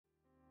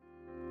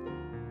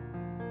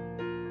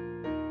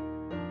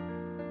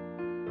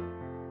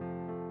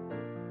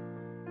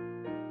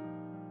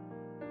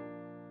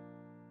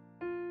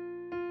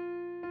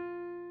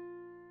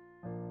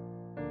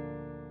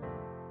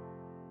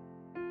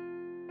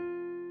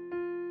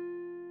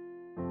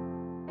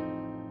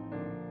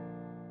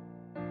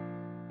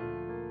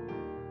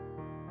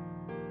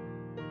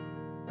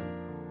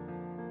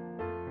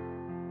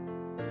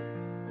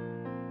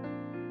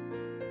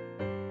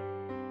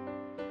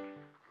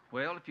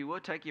Well, if you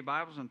would, take your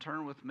Bibles and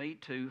turn with me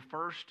to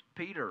 1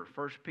 Peter.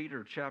 1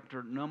 Peter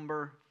chapter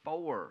number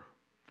 4.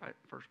 1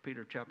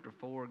 Peter chapter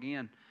 4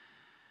 again.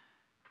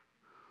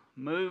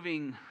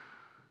 Moving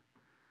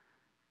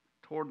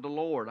toward the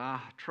Lord,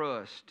 I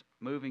trust.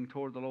 Moving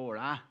toward the Lord.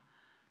 I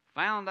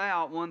found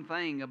out one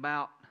thing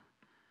about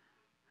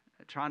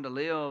trying to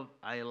live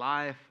a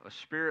life, a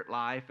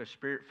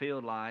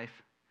spirit-filled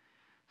life.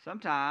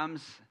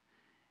 Sometimes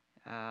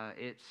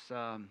it's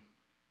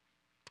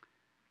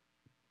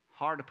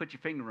hard to put your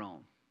finger on.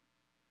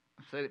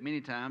 I've said it many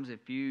times.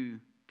 If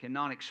you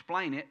cannot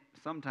explain it,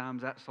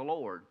 sometimes that's the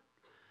Lord.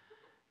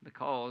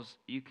 Because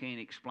you can't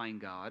explain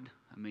God.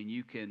 I mean,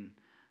 you can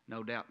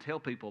no doubt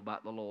tell people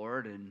about the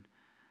Lord,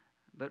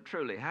 but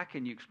truly, how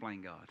can you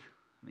explain God?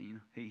 I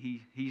mean,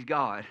 He's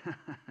God.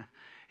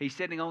 He's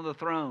sitting on the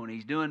throne.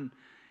 He's doing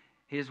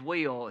His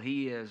will.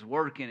 He is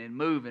working and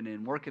moving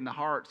and working the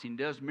hearts. He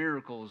does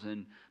miracles,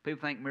 and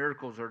people think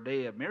miracles are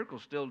dead.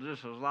 Miracles still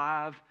just as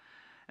alive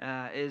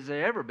as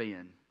they ever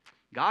been.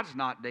 God's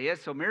not dead,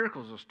 so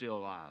miracles are still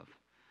alive.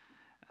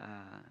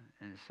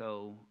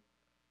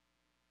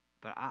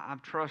 But I'm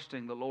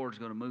trusting the Lord's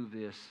going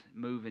to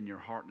move in your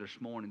heart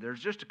this morning. There's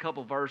just a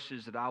couple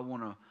verses that I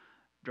want to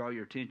draw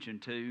your attention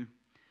to.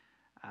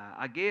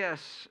 I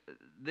guess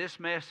this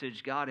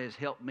message God has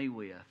helped me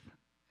with.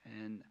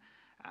 And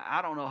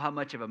I don't know how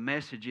much of a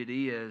message it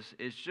is.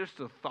 It's just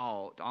a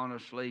thought,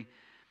 honestly,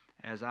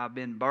 as I've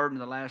been burdened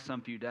the last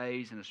some few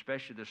days, and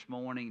especially this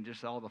morning,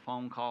 just all the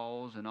phone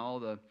calls and all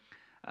the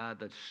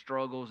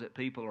struggles that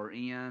people are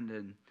in.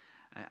 And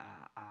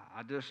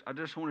I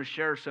just want to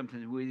share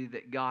something with you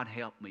that God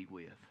helped me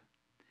with.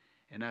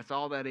 And that's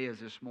all that is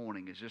this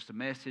morning. It's just a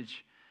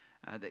message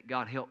that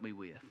God helped me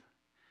with.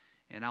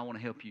 And I want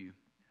to help you.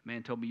 A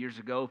man told me years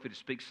ago, if it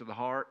speaks to the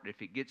heart,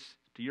 if it gets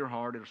to your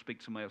heart, it'll speak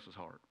to somebody else's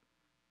heart.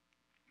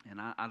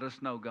 And I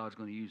just know God's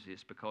going to use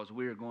this because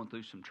we are going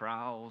through some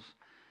trials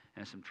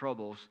and some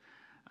troubles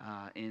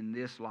in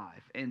this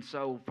life. And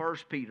so 1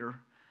 Peter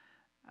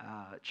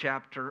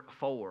chapter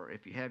 4,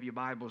 if you have your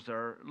Bibles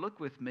there, look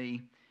with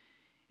me,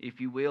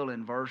 if you will,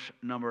 in verse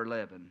number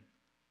 11.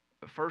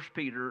 1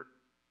 Peter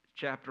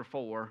chapter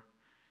 4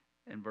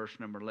 and verse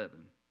number 11.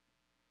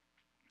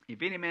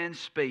 If any man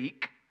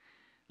speak,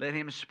 let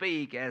him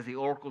speak as the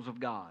oracles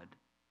of God.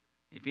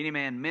 If any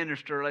man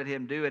minister, let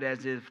him do it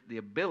as if the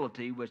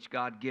ability which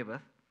God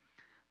giveth,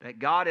 that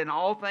God in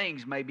all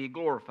things may be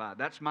glorified.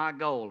 That's my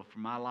goal for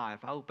my life.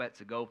 I hope that's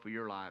the goal for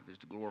your life, is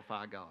to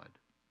glorify God.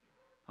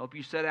 I hope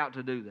you set out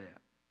to do that.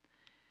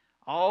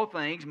 All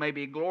things may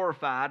be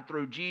glorified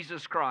through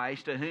Jesus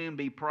Christ, to whom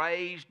be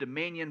praise,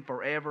 dominion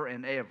forever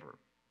and ever.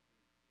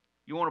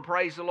 You want to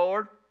praise the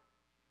Lord?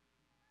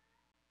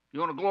 You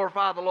want to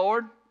glorify the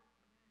Lord?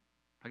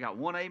 I got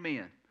one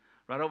amen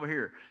right over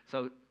here.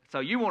 So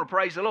you want to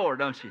praise the Lord,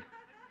 don't you?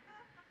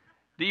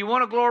 Do you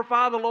want to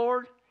glorify the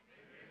Lord?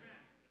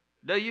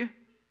 Do you?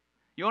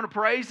 You want to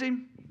praise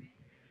Him?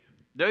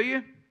 Do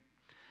you?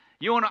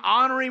 You want to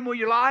honor Him with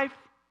your life?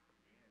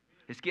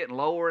 It's getting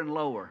lower and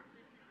lower.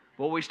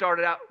 Well, we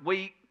started out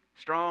weak,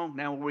 strong,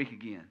 now we're weak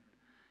again.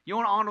 You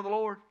want to honor the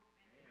Lord?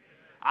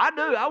 I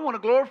do. I want to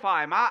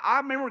glorify Him. I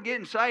remember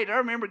getting saved. I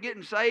remember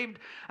getting saved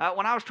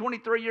when I was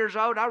 23 years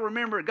old. I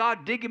remember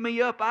God digging me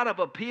up out of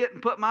a pit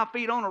and put my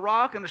feet on a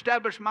rock and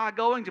established my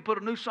goings and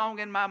put a new song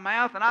in my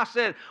mouth. And I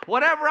said,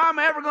 whatever I'm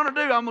ever going to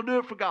do, I'm going to do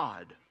it for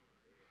God.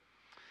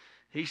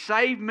 He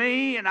saved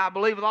me, and I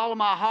believe with all of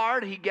my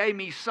heart, He gave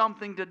me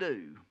something to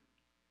do.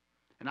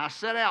 And I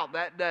set out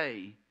that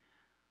day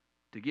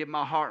to give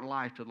my heart and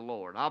life to the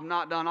Lord. I've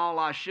not done all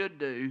I should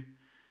do,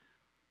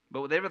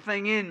 but with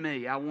everything in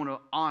me, I want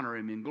to honor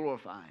Him and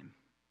glorify Him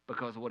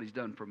because of what He's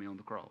done for me on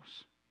the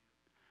cross.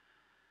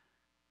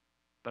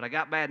 But I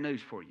got bad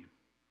news for you.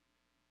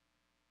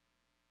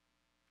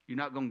 You're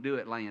not going to do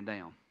it laying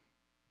down.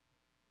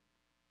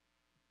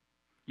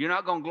 You're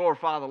not going to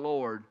glorify the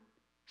Lord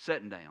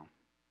sitting down.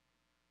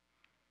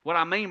 What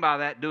I mean by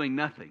that, doing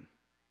nothing.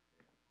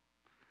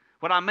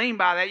 What I mean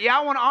by that,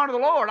 I want to honor the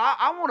Lord.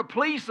 I want to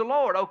please the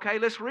Lord. Okay,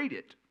 let's read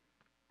it.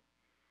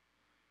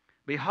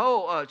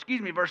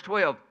 Verse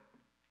 12.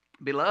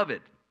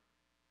 Beloved,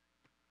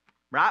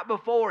 right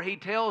before he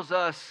tells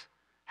us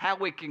how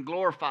we can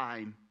glorify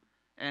Him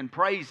and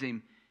praise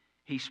Him,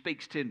 he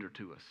speaks tender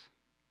to us.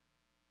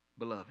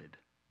 Beloved.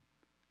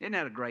 Isn't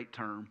that a great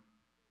term?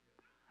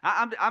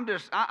 I'm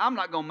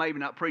not going to maybe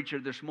not preach here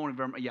this morning.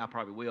 I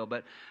probably will,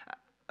 but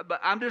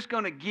I'm just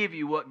going to give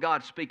you what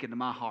God's speaking to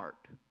my heart.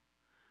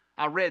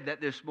 I read that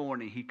this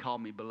morning. He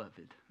called me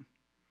beloved.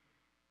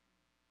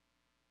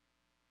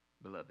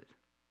 Beloved.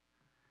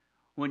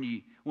 When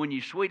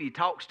your sweetie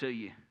talks to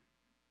you,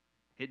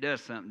 it does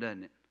something,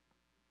 doesn't it?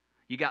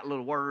 You got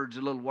little words,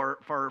 little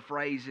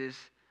phrases,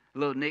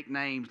 little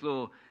nicknames,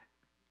 little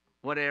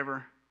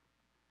whatever.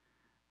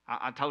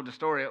 I told the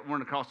story. I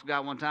went across the guy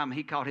one time, and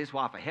he called his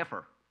wife a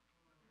heifer.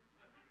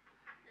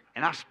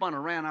 And I spun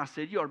around. I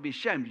said, you ought to be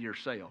ashamed of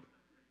yourself.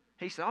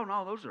 He said, oh,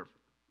 no, those are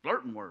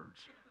flirting words.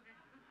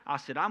 I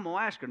said, I'm going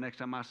to ask her next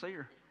time I see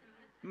her.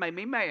 It made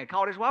me mad.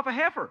 Called his wife a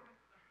heifer.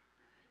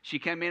 She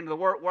came into the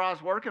work where I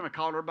was working. I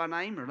called her by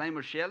name. Her name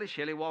was Shelley.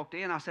 Shelley walked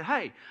in. I said,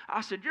 hey,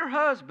 your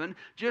husband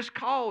just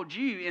called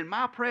you in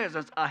my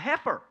presence a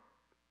heifer.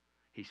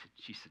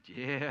 She said,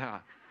 yeah.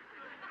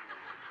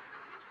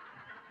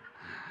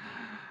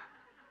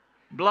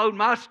 Blowed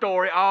my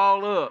story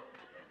all up.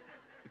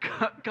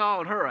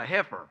 Called her a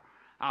heifer.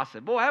 I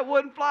said, boy, that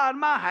wouldn't fly in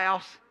my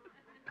house.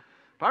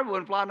 Probably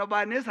wouldn't fly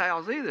nobody in this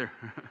house either.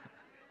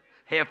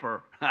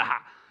 Heifer.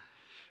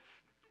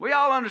 We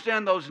all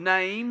understand those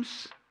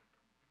names.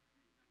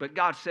 But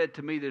God said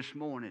to me this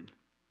morning,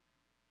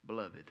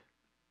 beloved.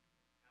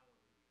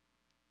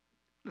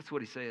 That's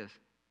what he says.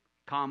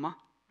 Comma.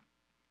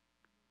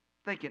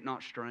 Think it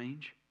not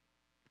strange.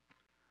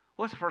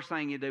 What's the first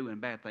thing you do when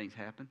bad things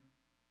happen?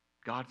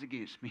 God's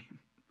against me.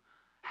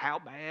 How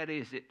bad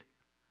is it?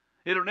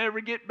 It'll never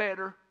get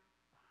better.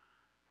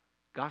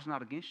 God's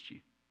not against you.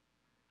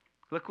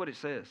 Look what it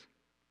says.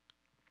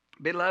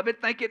 Beloved,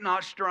 think it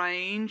not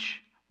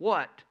strange.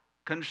 What?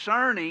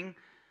 Concerning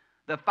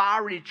the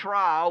fiery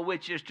trial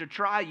which is to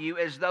try you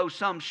as though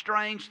some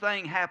strange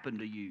thing happened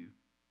to you.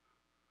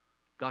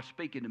 God's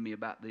speaking to me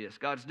about this.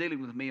 God's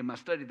dealing with me in my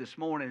study this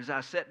morning as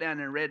I sat down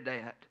and read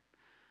that.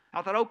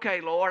 I thought,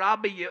 okay, Lord,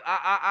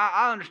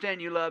 I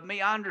understand you love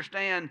me. I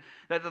understand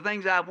that the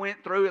things I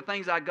went through, the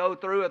things I go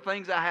through, the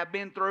things I have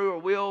been through or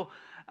will,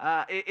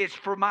 it's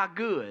for my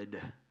good.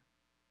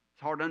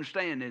 It's hard to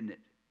understand, isn't it?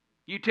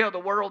 You tell the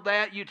world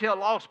that, you tell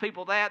lost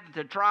people that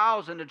the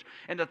trials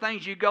and the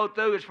things you go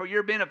through is for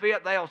your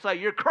benefit, they'll say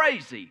you're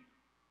crazy.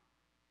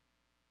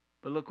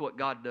 But look what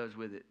God does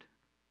with it.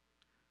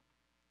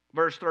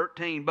 Verse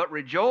 13, but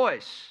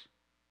rejoice.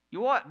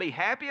 You what? Be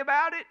happy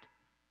about it?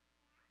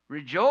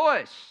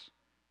 Rejoice,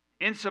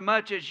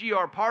 insomuch as ye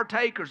are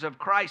partakers of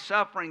Christ's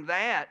suffering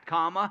that,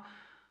 comma,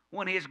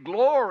 when his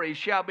glory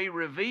shall be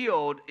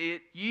revealed,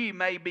 ye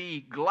may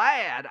be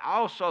glad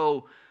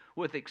also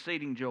with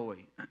exceeding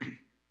joy.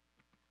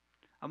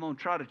 I'm going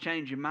to try to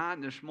change your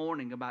mind this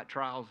morning about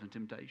trials and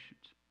temptations.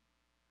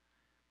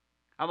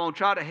 I'm going to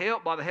try to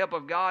help, by the help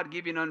of God,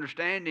 give you an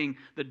understanding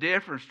the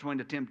difference between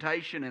a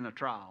temptation and a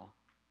trial.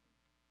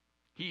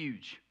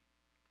 Huge.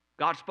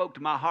 God spoke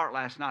to my heart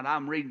last night.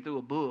 I'm reading through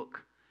a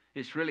book.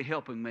 It's really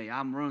helping me.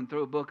 I'm running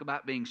through a book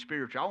about being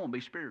spiritual. I want to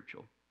be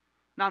spiritual.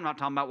 Now, I'm not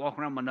talking about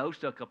walking around with my nose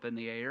stuck up in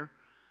the air.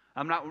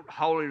 I'm not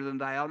holier than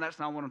thou. That's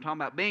not what I'm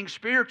talking about. Being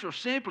spiritual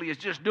simply is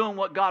just doing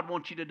what God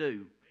wants you to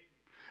do.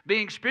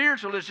 Being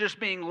spiritual is just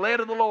being led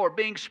of the Lord.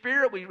 Being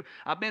spirit,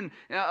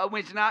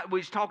 Wednesday night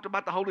we talked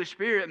about the Holy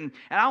Spirit, and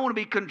I want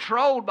to be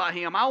controlled by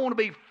Him. I want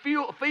to be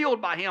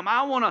filled by Him.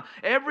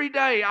 Every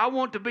day I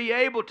want to be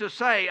able to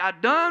say,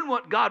 I've done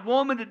what God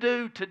wanted me to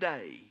do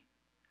today.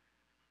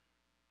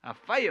 I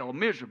fail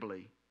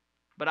miserably,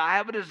 but I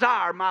have a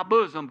desire, my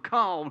bosom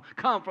come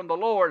from the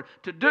Lord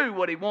to do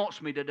what He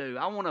wants me to do.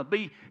 I want to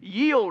be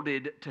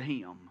yielded to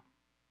Him.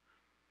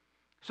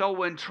 So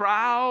when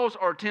trials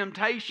or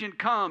temptation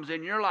comes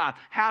in your life,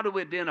 how do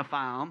we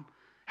identify them?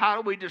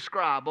 How do we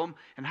describe them?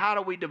 And how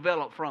do we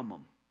develop from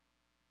them?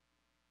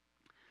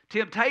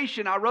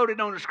 Temptation, I wrote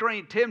it on the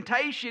screen,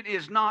 temptation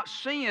is not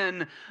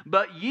sin,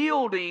 but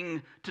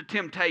yielding to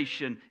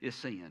temptation is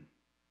sin.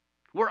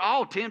 We're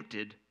all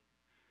tempted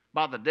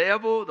by the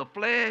devil, the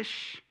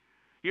flesh.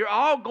 You're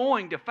all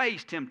going to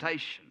face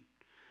temptation.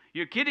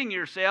 You're kidding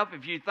yourself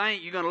if you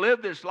think you're going to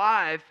live this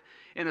life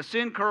in a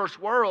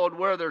sin-cursed world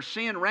where there's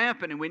sin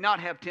rampant and we not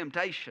have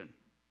temptation.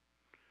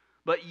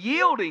 But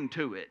yielding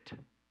to it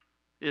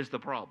is the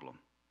problem.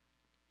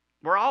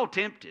 We're all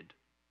tempted.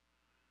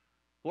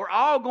 We're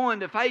all going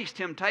to face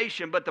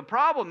temptation, but the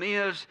problem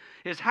is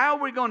how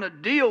we're going to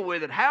deal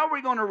with it. How are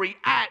we going to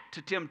react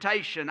to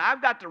temptation?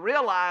 I've got to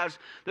realize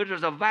that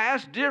there's a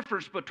vast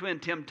difference between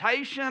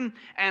temptation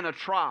and a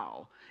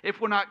trial. If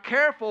we're not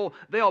careful,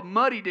 they'll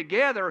muddy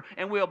together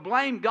and we'll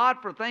blame God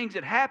for things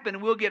that happen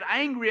and we'll get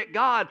angry at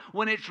God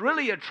when it's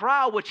really a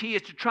trial which He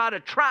is to try to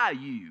try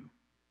you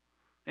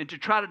and to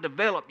try to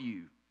develop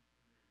you.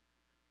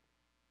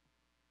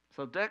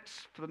 So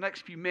for the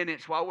next few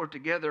minutes while we're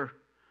together,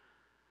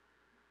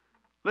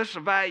 let's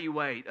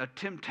evaluate a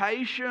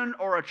temptation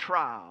or a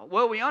trial.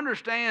 Well, we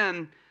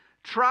understand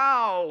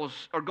trials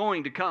are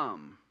going to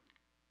come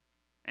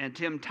and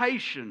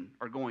temptation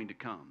are going to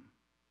come.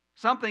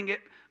 Something that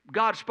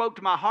God spoke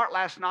to my heart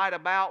last night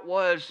about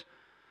was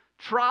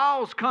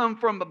trials come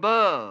from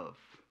above.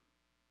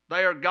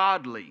 They are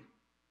godly.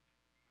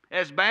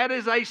 As bad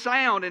as they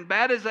sound, and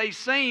bad as they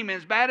seem,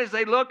 as bad as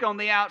they look on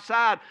the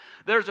outside,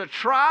 there's a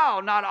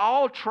trial. Not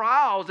all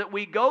trials that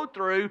we go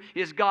through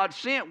is God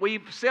sent.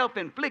 We've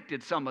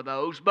self-inflicted some of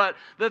those. But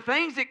the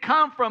things that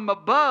come from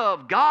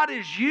above, God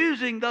is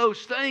using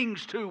those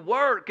things to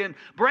work and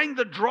bring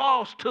the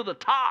dross to the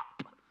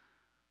top.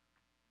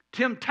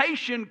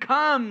 Temptation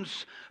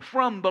comes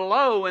from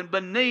below and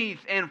beneath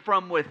and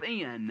from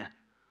within.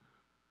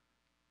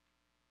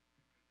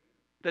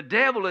 The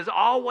devil is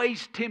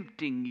always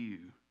tempting you.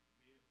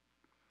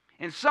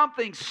 And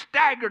something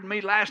staggered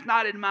me last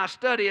night in my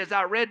study as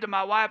I read to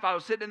my wife. I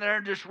was sitting there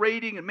and just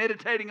reading and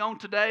meditating on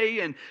today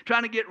and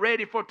trying to get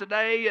ready for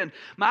today. And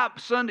my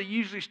Sunday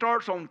usually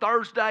starts on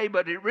Thursday,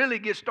 but it really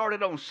gets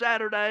started on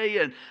Saturday.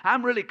 And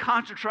I'm really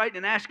concentrating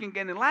and asking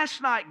again. And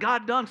last night,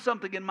 God done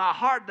something in my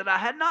heart that I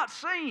had not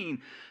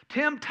seen.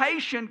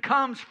 Temptation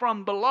comes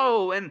from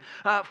below and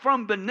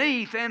from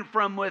beneath and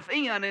from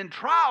within, and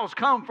trials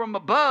come from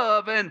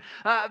above, and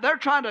they're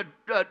trying to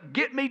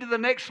get me to the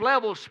next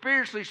level,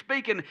 spiritually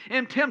speaking,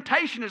 and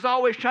temptation is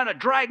always trying to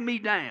drag me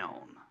down.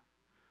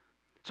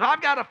 So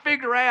I've got to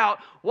figure out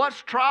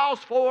what's trials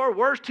for,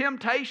 where's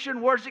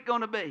temptation, where's it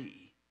going to be?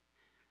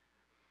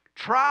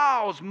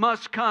 Trials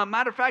must come.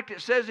 Matter of fact, it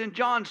says in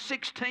John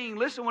 16,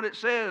 listen what it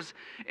says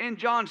in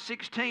John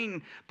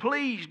 16.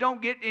 Please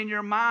don't get in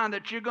your mind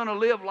that you're going to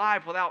live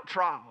life without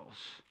trials.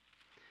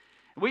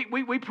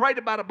 We prayed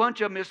about a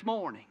bunch of them this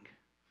morning.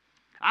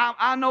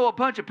 I know a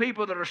bunch of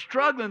people that are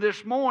struggling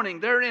this morning.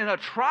 They're in a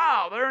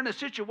trial. They're in a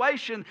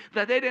situation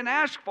that they didn't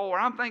ask for.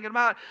 I'm thinking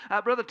about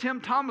Brother Tim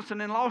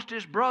Thomason and lost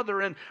his brother.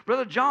 And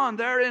Brother John,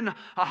 they're in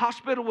a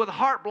hospital with a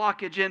heart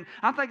blockage. And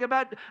I'm thinking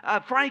about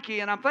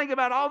Frankie. And I'm thinking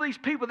about all these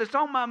people that's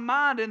on my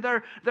mind. And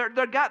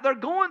they're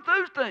going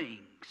through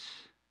things.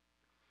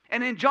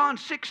 And in John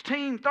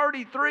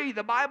 16:33,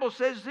 the Bible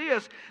says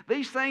this,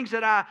 these things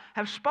that I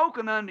have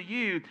spoken unto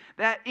you,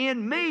 that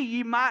in me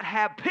ye might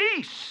have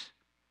peace.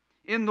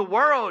 In the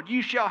world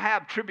you shall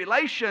have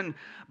tribulation,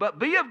 but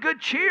be of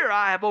good cheer,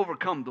 I have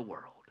overcome the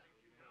world.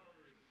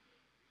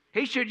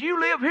 He said, you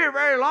live here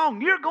very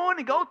long, you're going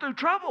to go through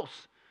troubles.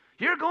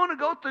 You're going to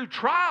go through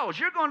trials.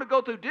 You're going to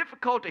go through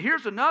difficulty.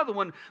 Here's another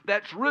one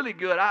that's really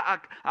good.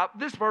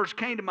 This verse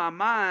came to my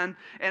mind,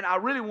 and I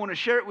really want to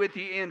share it with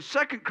you in 2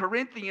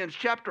 Corinthians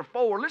chapter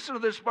 4. Listen to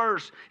this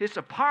verse. It's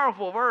a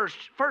powerful verse.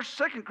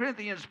 2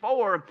 Corinthians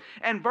 4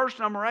 and verse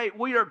number 8.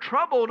 We are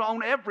troubled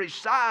on every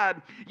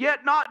side,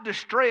 yet not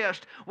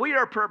distressed. We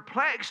are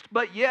perplexed,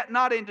 but yet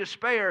not in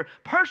despair.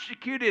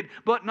 Persecuted,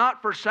 but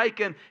not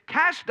forsaken.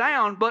 Cast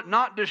down, but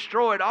not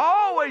destroyed.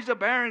 Always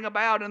bearing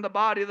about in the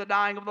body of the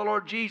dying of the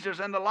Lord Jesus,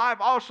 and the life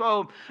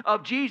also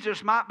of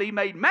Jesus might be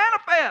made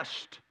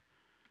manifest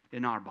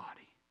in our body.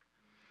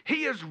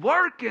 He is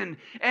working,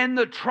 and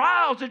the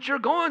trials that you're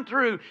going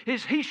through,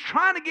 He's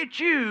trying to get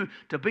you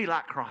to be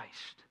like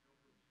Christ.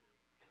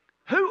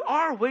 Who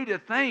are we to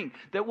think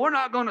that we're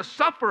not going to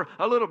suffer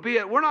a little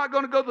bit? We're not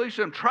going to go through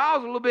some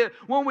trials a little bit.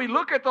 When we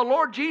look at the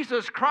Lord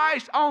Jesus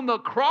Christ on the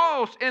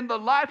cross and the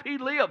life He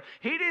lived,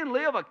 He didn't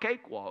live a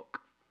cakewalk.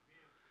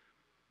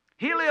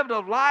 He lived a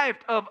life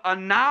of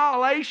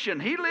annihilation.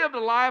 He lived a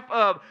life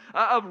of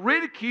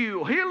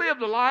ridicule. He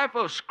lived a life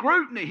of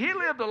scrutiny. He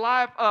lived a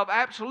life of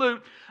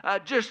absolute,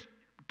 just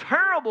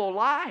terrible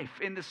life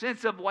in the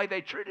sense of the way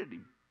they treated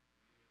Him.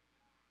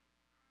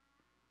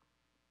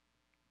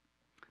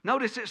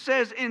 Notice it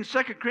says in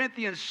 2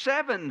 Corinthians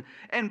 7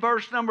 and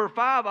verse number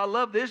 5, I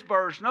love this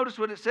verse. Notice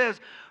what it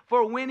says,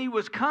 for when He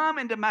was come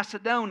into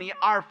Macedonia,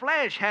 our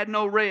flesh had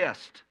no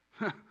rest.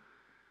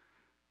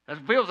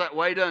 That feels that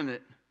way, doesn't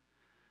it?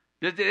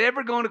 Is it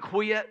ever going to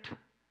quit?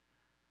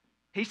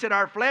 He said,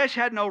 our flesh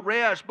had no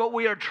rest, but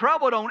we are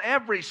troubled on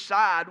every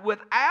side.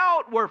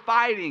 Without were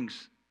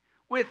fightings.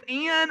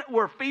 Within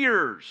were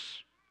fears.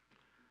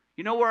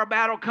 You know where our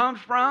battle comes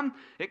from?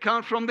 It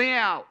comes from the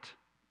out.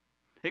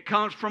 It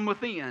comes from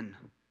within.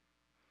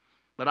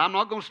 But I'm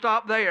not going to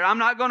stop there. I'm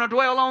not going to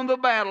dwell on the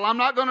battle. I'm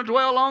not going to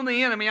dwell on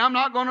the enemy. I'm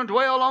not going to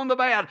dwell on the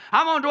bad.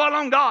 I'm going to dwell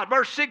on God.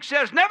 Verse 6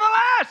 says,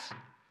 nevertheless,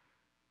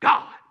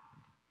 God.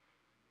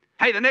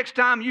 Hey, the next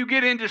time you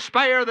get in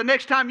despair, the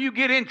next time you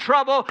get in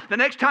trouble, the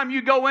next time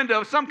you go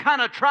into some kind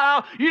of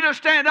trial, you just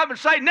stand up and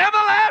say,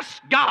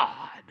 nevertheless,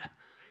 God.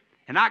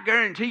 And I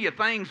guarantee you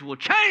things will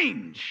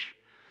change.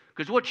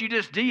 Because what you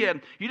just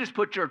did, you just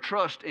put your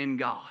trust in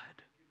God.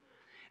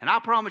 And I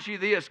promise you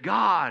this,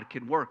 God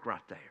can work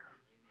right there.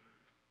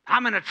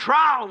 I'm in a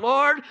trial,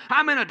 Lord.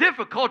 I'm in a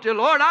difficulty,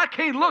 Lord. I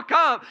can't look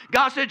up.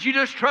 God said, you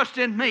just trust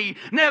in me.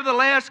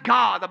 Nevertheless,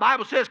 God, the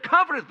Bible says,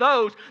 comforteth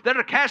those that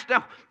are cast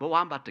down. Boy,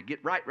 I'm about to get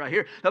right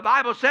here. The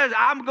Bible says,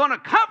 I'm going to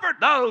comfort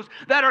those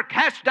that are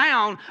cast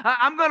down.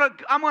 I'm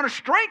going to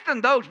strengthen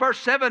those, verse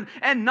 7,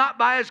 and not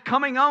by His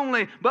coming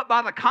only, but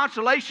by the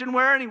consolation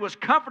wherein He was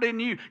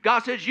comforting you. God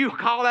says, you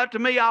call out to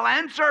me, I'll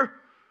answer.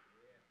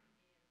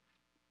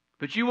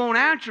 But you won't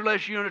answer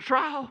unless you're in a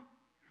trial.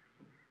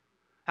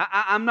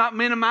 I'm not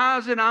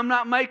minimizing. I'm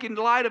not making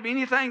light of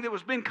anything that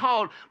was been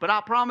called. But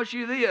I promise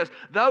you this.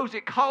 Those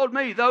that called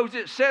me, those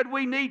that said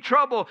we need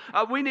trouble,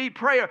 we need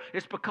prayer,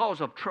 it's because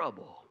of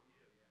trouble.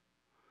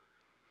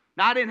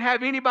 Now, I didn't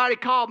have anybody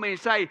call me and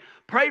say,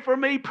 pray for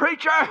me,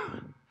 preacher.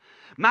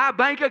 My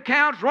bank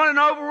account's running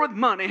over with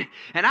money,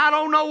 and I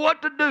don't know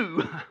what to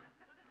do.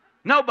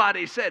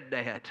 Nobody said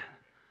that.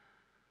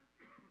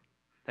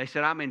 They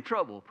said, I'm in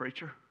trouble,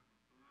 preacher.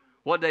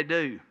 What'd they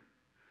do?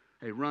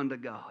 They run to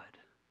God.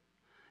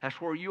 That's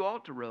where you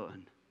ought to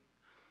run.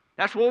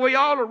 That's where we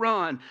ought to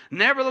run.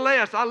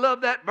 Nevertheless, I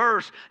love that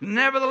verse.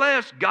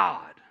 Nevertheless,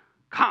 God,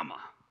 comma.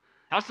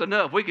 That's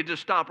enough. We could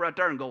just stop right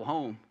there and go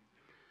home.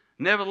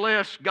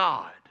 Nevertheless,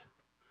 God.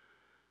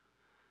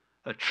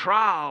 A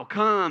trial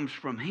comes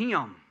from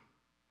him.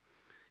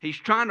 He's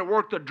trying to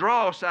work the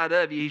dross out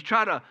of you. He's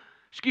trying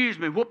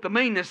to, whoop the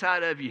meanness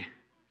out of you.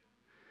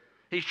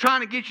 He's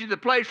trying to get you to the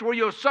place where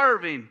you'll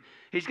serve Him.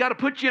 He's got to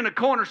put you in a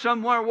corner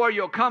somewhere where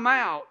you'll come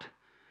out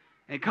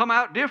and come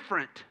out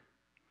different.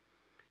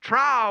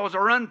 Trials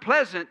are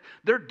unpleasant.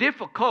 They're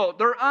difficult.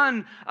 They're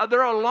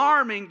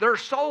alarming. They're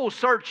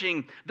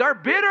soul-searching. They're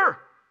bitter.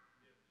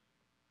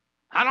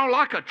 I don't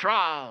like a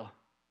trial.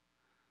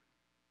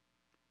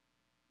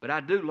 But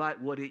I do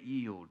like what it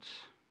yields.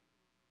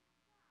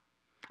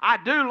 I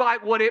do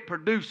like what it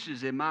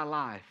produces in my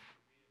life.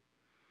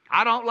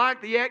 I don't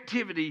like the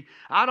activity.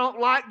 I don't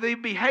like the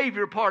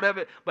behavior part of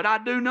it. But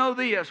I do know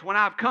this. When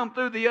I've come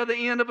through the other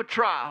end of a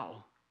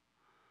trial,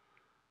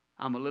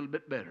 I'm a little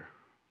bit better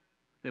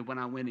than when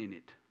I went in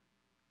it.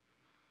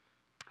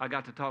 I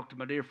got to talk to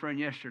my dear friend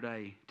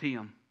yesterday,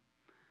 Tim.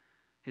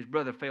 His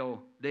brother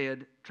fell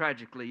dead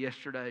tragically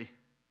yesterday.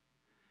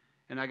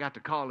 And I got to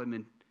call him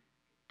and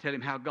tell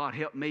him how God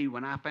helped me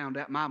when I found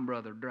out my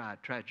brother died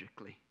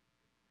tragically.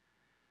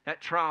 That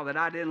trial that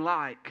I didn't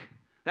like,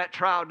 that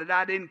trial that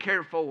I didn't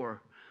care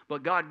for,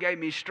 but God gave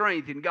me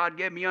strength and God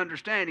gave me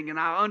understanding, and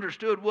I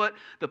understood what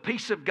the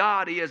peace of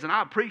God is, and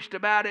I preached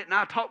about it and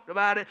I talked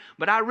about it,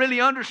 but I really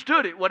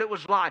understood it, what it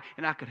was like,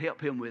 and I could help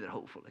him with it,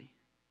 hopefully.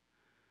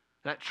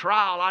 That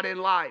trial I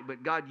didn't like,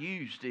 but God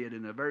used it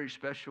in a very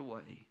special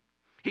way.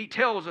 He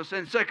tells us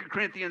in 2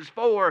 Corinthians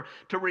 4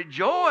 to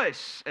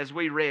rejoice, as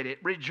we read it.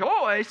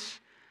 Rejoice?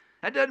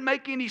 That doesn't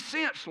make any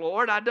sense,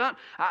 Lord. I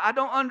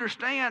don't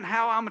understand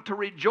how I'm to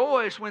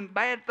rejoice when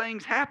bad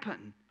things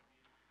happen.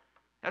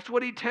 That's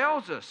what He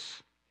tells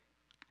us.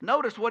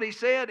 Notice what He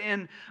said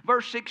in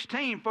verse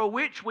 16. For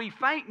which we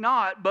faint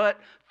not,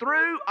 but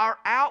through our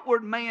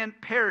outward man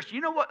perish.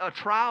 You know what a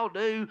trial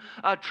do?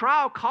 A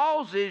trial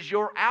causes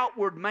your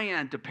outward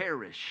man to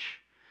perish.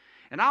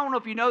 And I don't know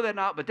if you know that or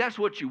not, but that's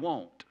what you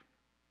want.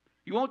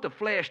 You want the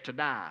flesh to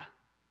die.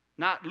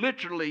 Not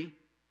literally,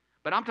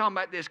 but I'm talking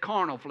about this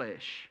carnal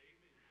flesh.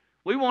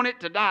 We want it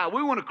to die.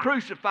 We want to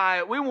crucify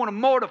it. We want to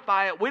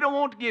mortify it. We don't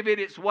want to give it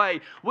its way.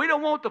 We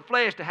don't want the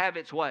flesh to have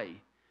its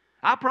way.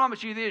 I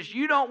promise you this,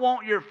 you don't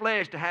want your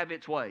flesh to have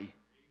its way.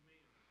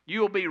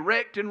 You will be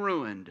wrecked and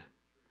ruined.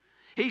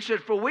 He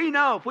said, for we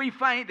know if we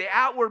faint, the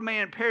outward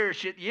man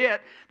perisheth,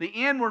 yet the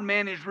inward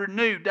man is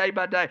renewed day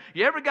by day.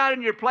 You ever got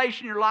in your place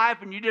in your life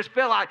and you just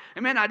feel like,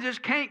 man, I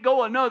just can't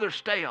go another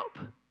step.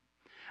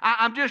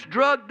 I'm just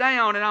drugged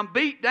down and I'm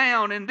beat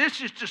down and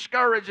this is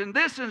discouraged and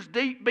this is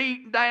deep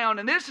beaten down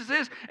and this is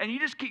this. And you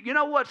just keep, you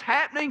know what's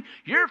happening?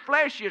 Your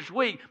flesh is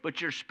weak,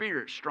 but your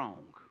spirit's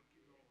strong.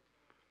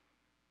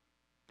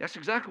 That's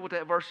exactly what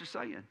that verse is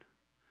saying.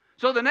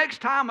 So the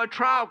next time a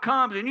trial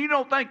comes and you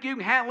don't think you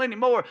can handle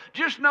anymore,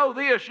 just know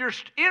this, your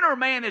inner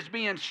man is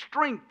being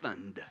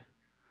strengthened.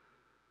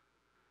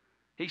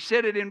 He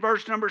said it in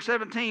verse number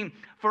 17,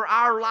 for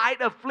our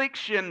light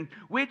affliction,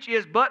 which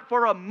is but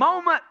for a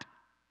moment,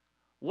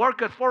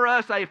 worketh for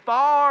us a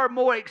far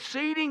more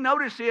exceeding,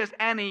 notice this,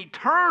 an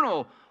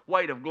eternal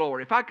weight of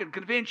glory. If I could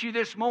convince you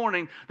this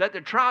morning that the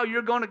trial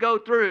you're going to go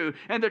through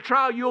and the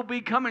trial you'll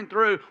be coming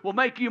through will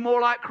make you more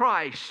like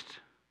Christ,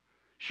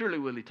 surely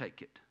will He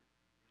take it.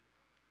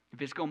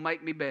 If it's going to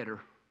make me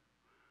better,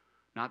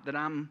 not that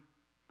I'm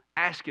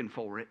asking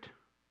for it,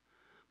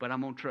 but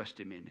I'm going to trust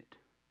Him in it.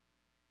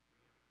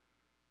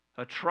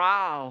 A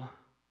trial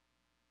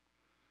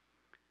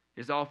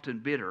is often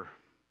bitter.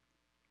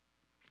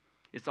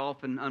 It's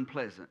often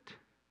unpleasant,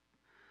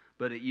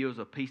 but it yields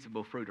a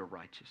peaceable fruit of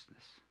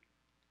righteousness.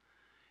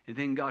 And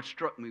then God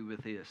struck me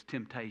with this,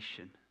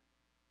 temptation.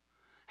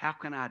 How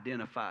can I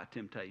identify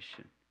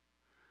temptation?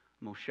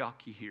 I'm going to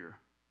shock you here.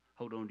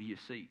 Hold on to your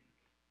seat.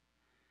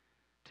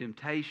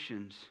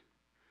 Temptations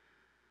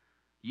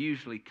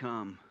usually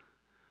come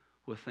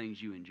with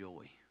things you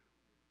enjoy.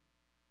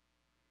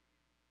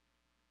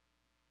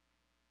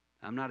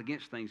 I'm not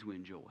against things we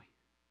enjoy.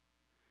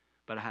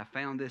 But I have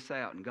found this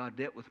out, and God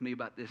dealt with me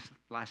about this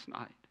last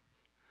night.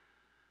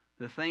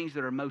 The things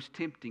that are most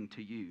tempting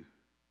to you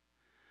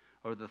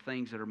are the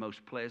things that are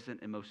most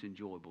pleasant and most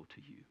enjoyable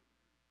to you.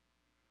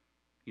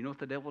 You know what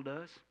the devil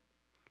does?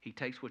 He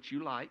takes what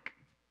you like.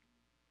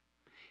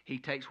 He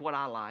takes what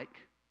I like.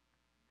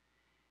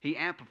 He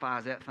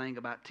amplifies that thing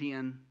about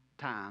 10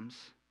 times.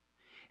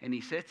 And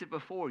he sets it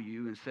before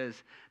you and says,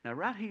 now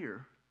right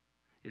here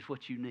is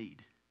what you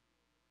need.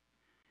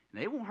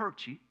 And they won't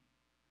hurt you.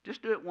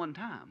 Just do it one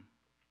time.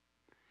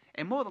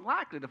 And more than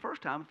likely, the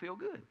first time will feel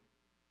good.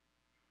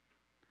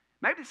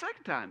 Maybe the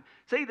second time.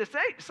 See,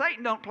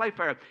 Satan don't play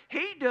fair.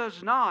 He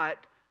does not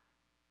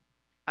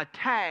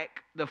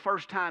attack the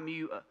first time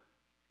you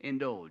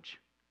indulge,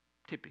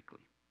 typically.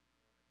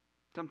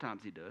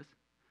 Sometimes he does.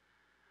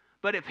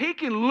 But if he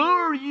can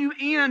lure you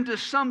into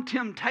some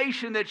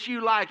temptation that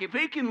you like, if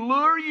he can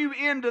lure you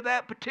into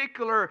that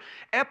particular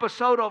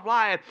episode of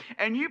life,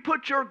 and you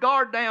put your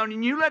guard down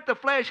and you let the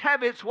flesh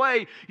have its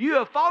way, you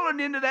have fallen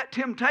into that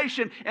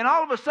temptation, and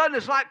all of a sudden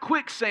it's like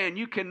quicksand.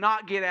 You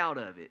cannot get out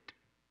of it.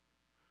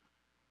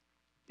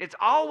 It's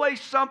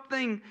always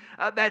something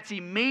that's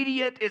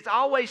immediate. It's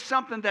always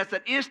something that's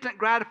an instant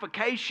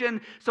gratification.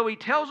 So he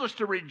tells us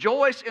to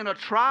rejoice in a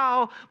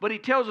trial, but he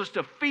tells us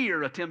to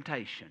fear a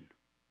temptation.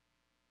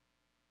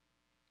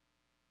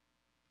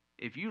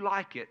 If you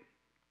like it,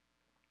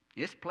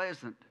 it's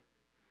pleasant,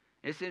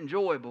 it's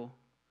enjoyable.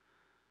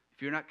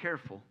 If you're not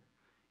careful,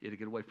 it'll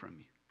get away from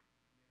you.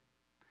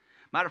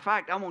 Matter of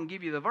fact, I'm going to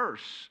give you the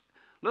verse.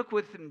 Look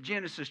with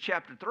Genesis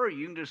chapter 3.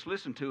 You can just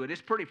listen to it.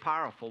 It's pretty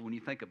powerful when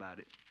you think about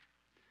it.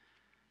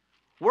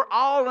 We're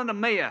all in a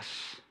mess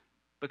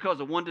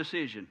because of one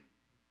decision.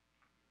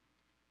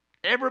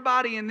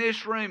 Everybody in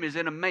this room is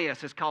in a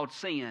mess. It's called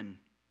sin.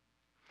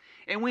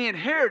 And we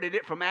inherited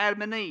it from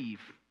Adam and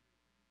Eve.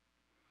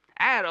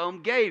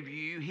 Adam gave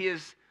you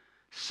his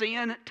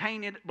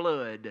sin-tainted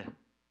blood.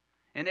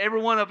 And every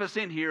one of us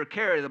in here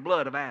carry the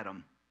blood of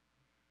Adam.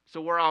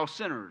 So we're all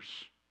sinners.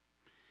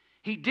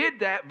 He did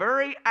that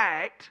very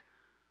act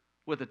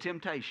with a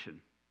temptation.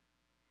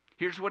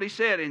 Here's what he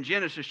said in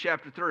Genesis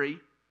chapter 3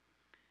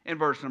 and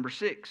verse number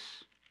 6.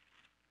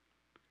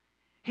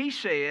 He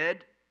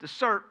said, the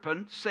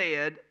serpent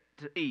said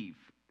to Eve,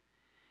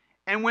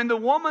 and when the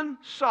woman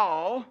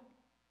saw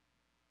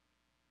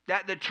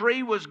that the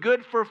tree was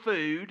good for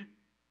food,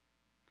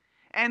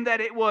 and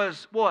that it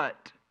was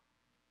what?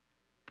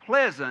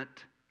 Pleasant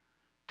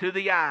to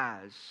the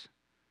eyes.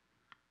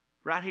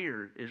 Right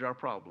here is our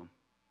problem.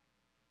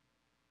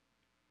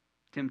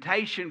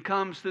 Temptation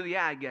comes through the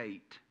eye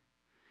gate.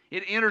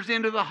 It enters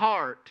into the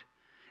heart.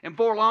 And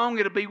for long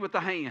it'll be with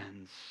the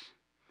hands.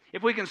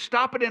 If we can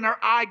stop it in our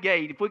eye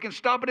gate, if we can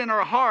stop it in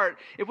our heart,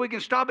 if we can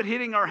stop it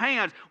hitting our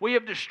hands, we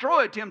have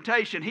destroyed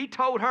temptation. He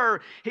told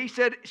her,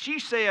 she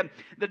said,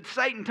 that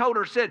Satan told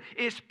her, said,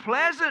 it's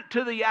pleasant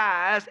to the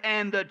eyes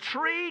and the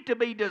tree to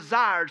be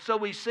desired. So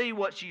we see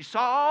what she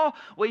saw.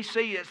 We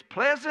see it's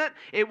pleasant.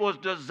 It was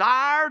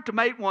desired to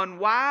make one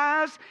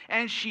wise,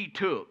 and she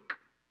took.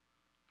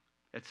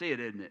 That's it,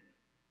 isn't it?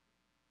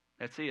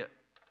 That's it.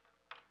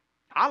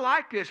 I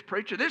like this,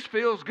 preacher. This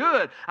feels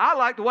good. I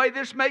like the way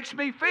this makes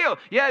me feel.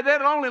 Yeah,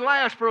 that'll only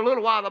last for a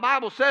little while. The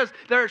Bible says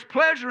there's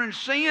pleasure in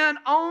sin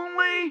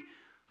only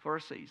for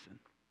a season.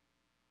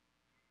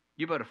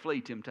 You better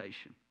flee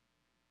temptation.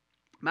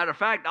 Matter of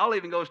fact, I'll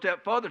even go a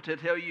step further to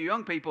tell you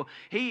young people,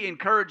 he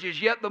encourages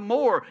yet the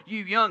more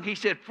you young. He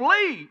said,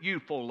 flee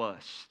youthful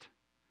lust.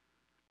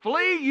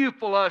 Flee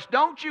youthful lust.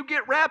 Don't you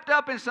get wrapped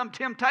up in some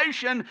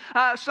temptation,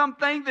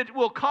 something that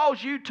will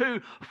cause you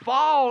to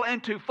fall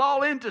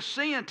into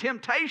sin.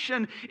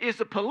 Temptation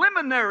is a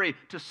preliminary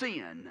to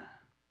sin.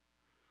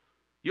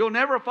 You'll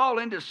never fall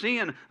into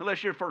sin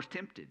unless you're first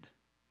tempted.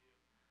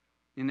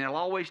 And they'll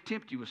always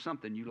tempt you with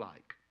something you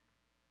like.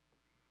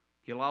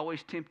 He'll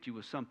always tempt you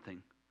with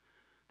something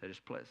that is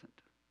pleasant,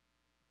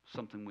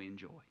 something we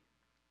enjoy.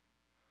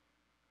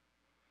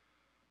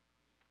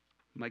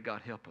 May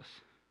God help us.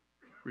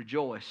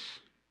 Rejoice.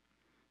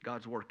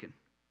 God's working.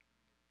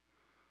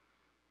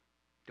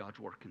 God's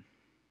working.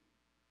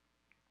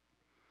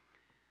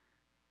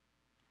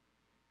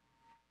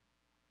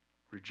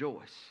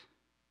 Rejoice.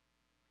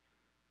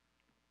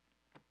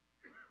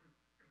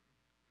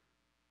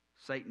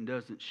 Satan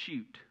doesn't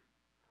shoot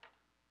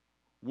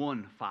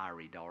one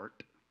fiery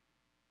dart.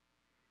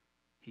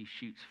 He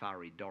shoots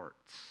fiery darts.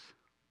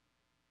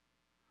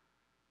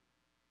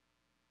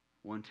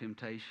 One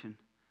temptation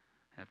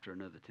after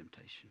another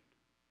temptation.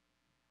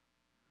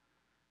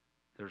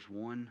 There's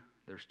one,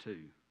 there's two.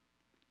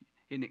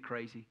 Isn't it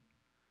crazy?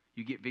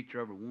 You get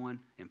victory over one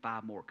and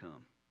 5 more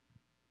come.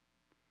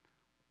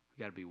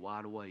 You've got to be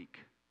wide awake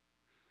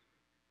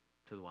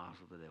to the wiles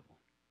of the devil.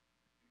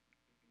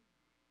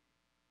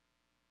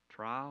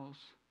 Trials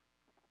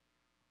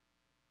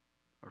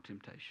or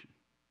temptation.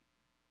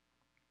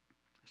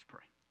 Let's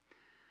pray.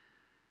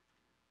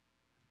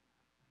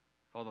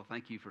 Father,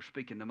 thank you for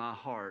speaking to my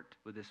heart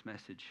with this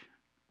message.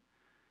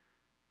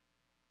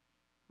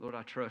 Lord,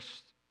 I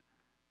trust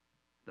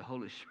the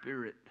Holy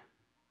Spirit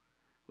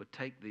would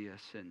take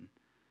this and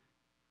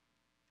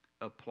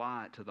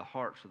apply it to the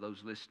hearts of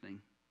those listening.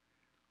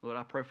 Lord,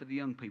 I pray for the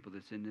young people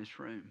that's in this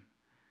room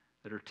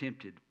that are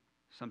tempted,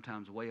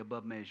 sometimes way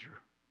above measure.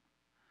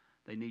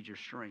 They need your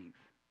strength.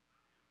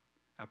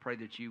 I pray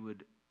that you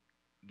would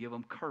give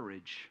them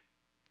courage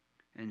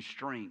and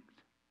strength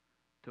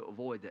to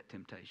avoid that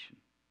temptation.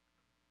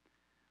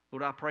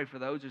 Lord, I pray for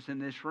those that's in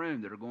this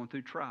room that are going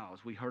through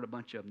trials. We heard a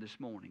bunch of them this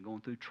morning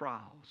going through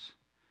trials.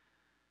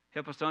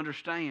 Help us to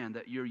understand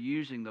that you're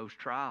using those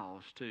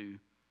trials to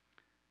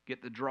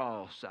get the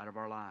dross out of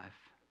our life,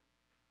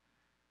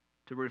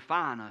 to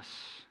refine us,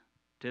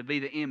 to be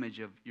the image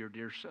of your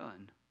dear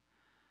Son.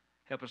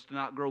 Help us to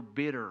not grow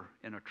bitter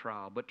in a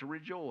trial, but to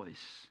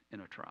rejoice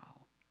in a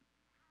trial.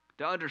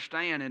 To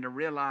understand and to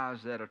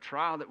realize that a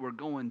trial that we're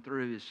going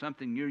through is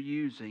something you're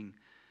using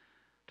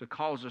to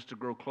cause us to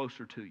grow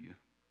closer to you.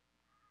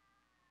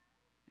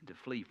 And to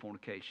flee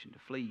fornication, to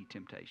flee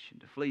temptation,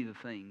 to flee the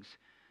things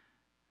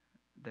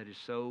that is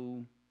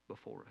so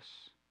before us.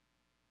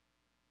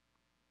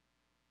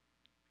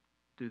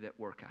 Do that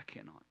work I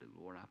cannot do,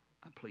 Lord.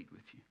 I plead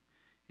with you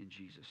in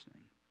Jesus'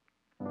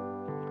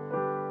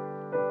 name.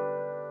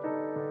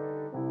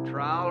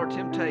 Trial or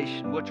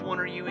temptation, which one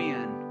are you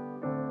in?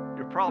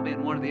 You're probably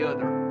in one or the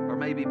other, or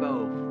maybe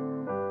both.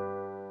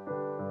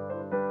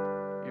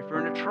 If you're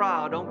in a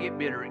trial, don't get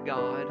bitter at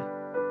God.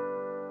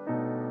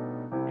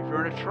 If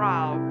you're in a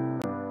trial,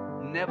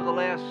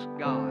 nevertheless,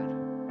 God.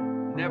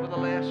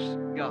 Nevertheless,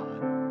 God.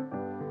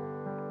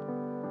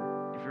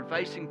 If you're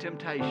facing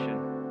temptation,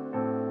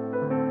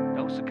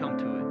 don't succumb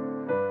to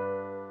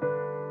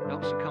it.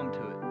 Don't succumb to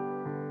it.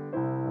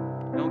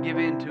 Don't give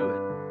in to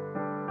it.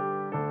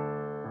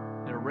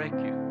 It'll wreck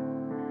you.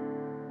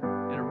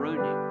 It'll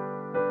ruin you.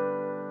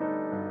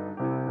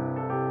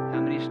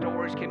 How many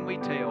stories can we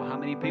tell? How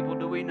many people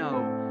do we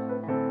know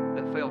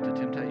that fell to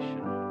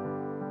temptation?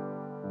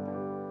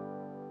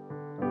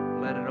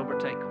 Let it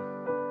overtake them.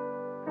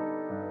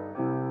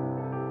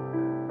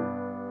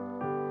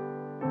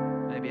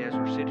 Maybe as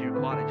we're sitting here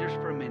quietly, just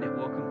for a minute,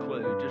 we'll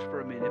conclude, just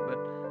for a minute, but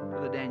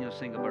Brother Daniel,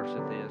 sing a verse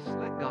of this.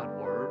 Let God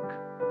work.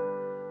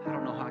 I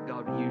don't know how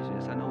God will use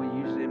this. I know He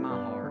used it in my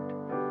heart.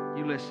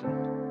 You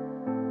listen.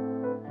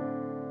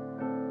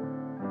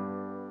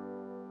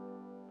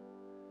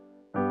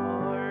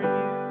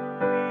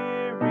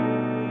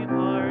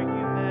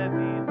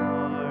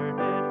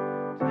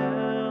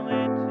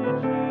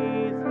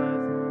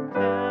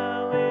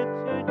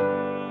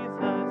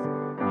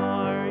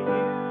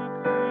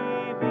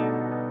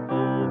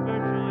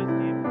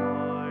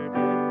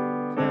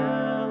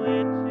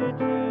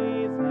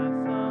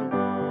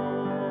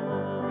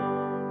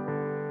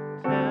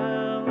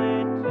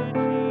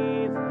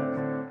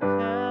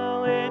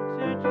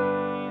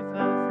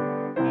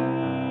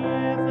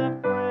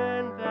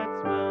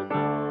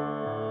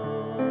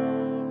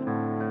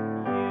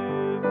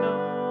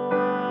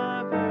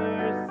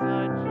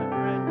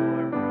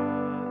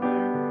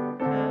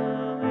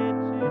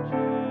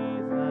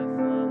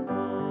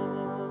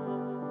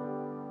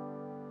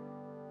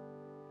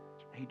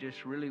 He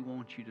just really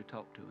wants you to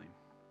talk to Him.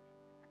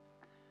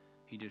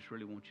 He just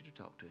really wants you to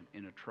talk to Him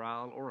in a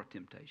trial or a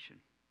temptation.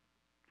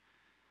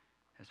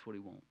 That's what He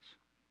wants.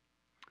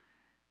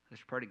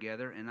 Let's pray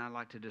together, and I'd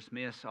like to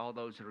dismiss all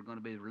those that are going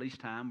to be release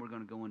time. We're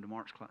going to go into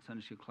Mark's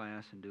Sunday School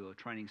class and do a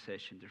training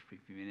session just for a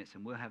few minutes,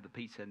 and we'll have the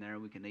pizza in there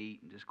we can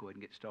eat and just go ahead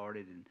and get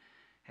started and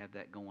have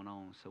that going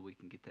on so we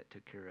can get that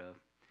took care of.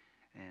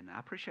 And I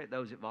appreciate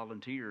those that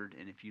volunteered,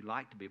 and if you'd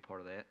like to be a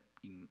part of that,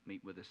 you can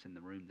meet with us in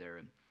the room there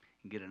and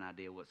get an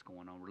idea of what's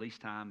going on. Release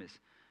time is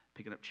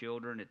picking up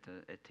children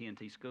at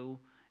TNT School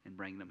and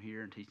bringing them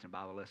here and teaching a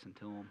Bible lesson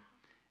to them.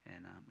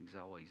 And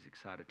I'm always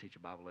excited to teach a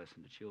Bible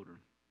lesson to children.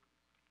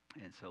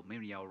 And so many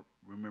of y'all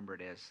remember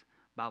it as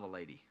Bible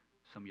Lady.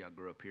 Some of y'all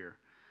grew up here,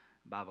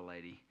 Bible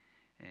Lady.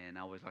 And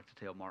I always like to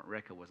tell Mark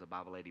Recca was a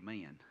Bible Lady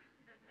man.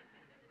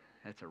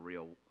 That's a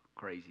real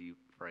crazy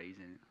phrase,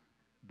 isn't it?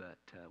 But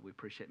we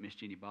appreciate Miss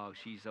Jenny Boggs.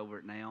 She's over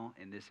it now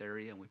in this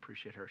area, and we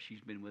appreciate her.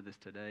 She's been with us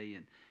today,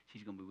 and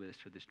she's going to be with us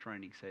for this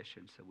training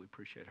session. So we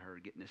appreciate her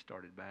getting this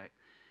started back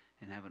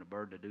and having a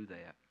burden to do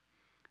that.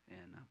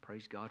 And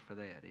praise God for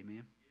that.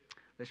 Amen.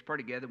 Let's pray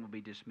together and we'll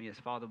be dismissed.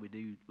 Father, we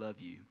do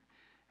love you.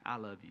 I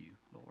love you,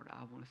 Lord.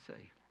 I want to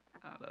say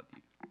I love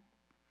you.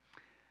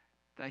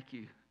 Thank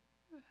you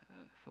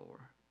for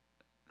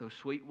those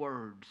sweet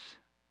words.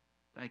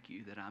 Thank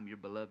you that I'm your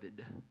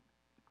beloved.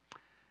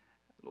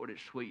 Lord,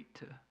 it's sweet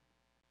to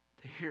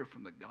hear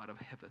from the God of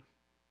heaven.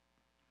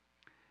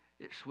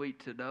 It's sweet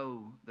to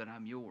know that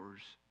I'm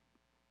yours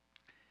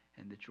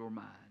and that you're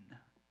mine.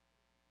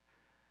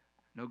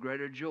 No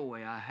greater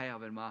joy I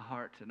have in my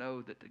heart to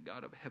know that the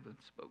God of heaven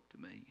spoke to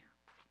me.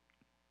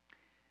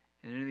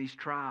 And in these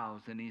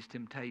trials and these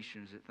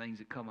temptations, that things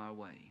that come our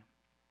way,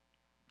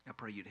 I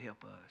pray you'd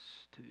help us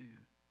to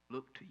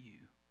look to you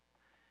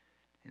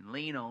and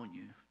lean on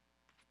you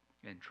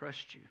and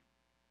trust you.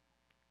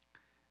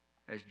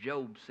 As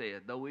Job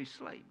said, though he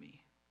slay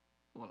me,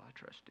 will I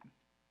trust him.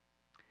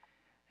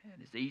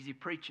 And it's easy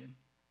preaching,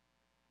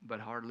 but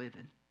hard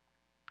living.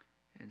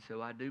 And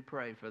so I do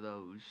pray for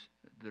those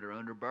that are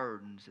under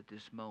burdens at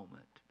this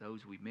moment,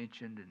 those we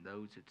mentioned and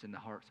those that's in the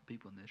hearts of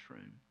people in this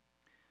room.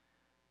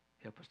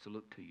 Help us to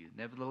look to you.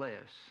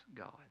 Nevertheless,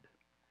 God,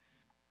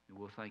 and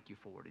we'll thank you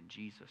for it in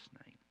Jesus'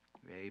 name.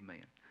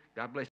 Amen. God bless you.